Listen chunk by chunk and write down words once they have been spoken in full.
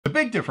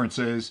big difference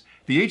is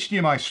the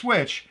HDMI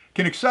switch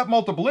can accept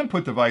multiple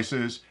input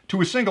devices to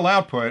a single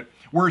output,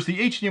 whereas the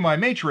HDMI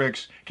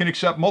matrix can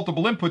accept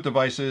multiple input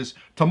devices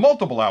to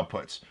multiple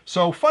outputs.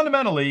 So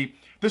fundamentally,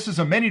 this is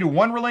a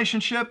many-to-one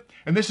relationship,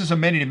 and this is a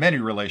many-to-many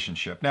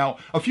relationship. Now,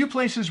 a few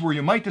places where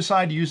you might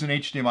decide to use an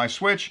HDMI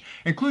switch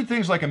include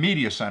things like a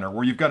media center,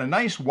 where you've got a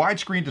nice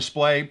widescreen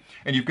display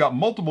and you've got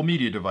multiple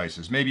media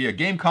devices, maybe a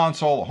game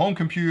console, a home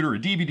computer, a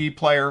DVD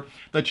player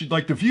that you'd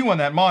like to view on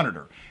that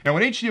monitor. Now,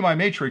 an HDMI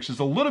matrix is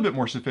a little bit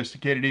more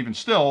sophisticated even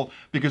still,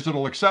 because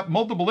it'll accept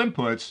multiple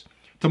inputs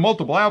to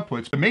multiple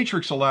outputs. The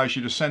matrix allows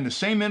you to send the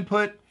same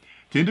input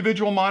to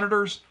individual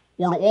monitors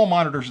or to all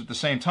monitors at the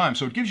same time.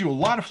 So it gives you a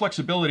lot of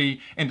flexibility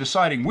in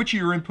deciding which of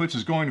your inputs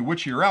is going to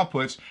which of your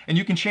outputs, and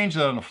you can change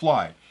that on the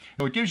fly.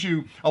 So it gives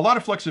you a lot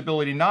of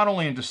flexibility not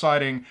only in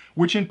deciding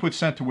which input's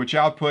sent to which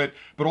output,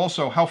 but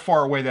also how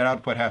far away that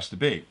output has to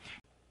be.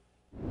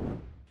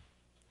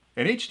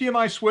 An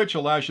HDMI switch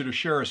allows you to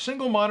share a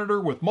single monitor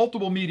with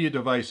multiple media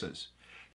devices.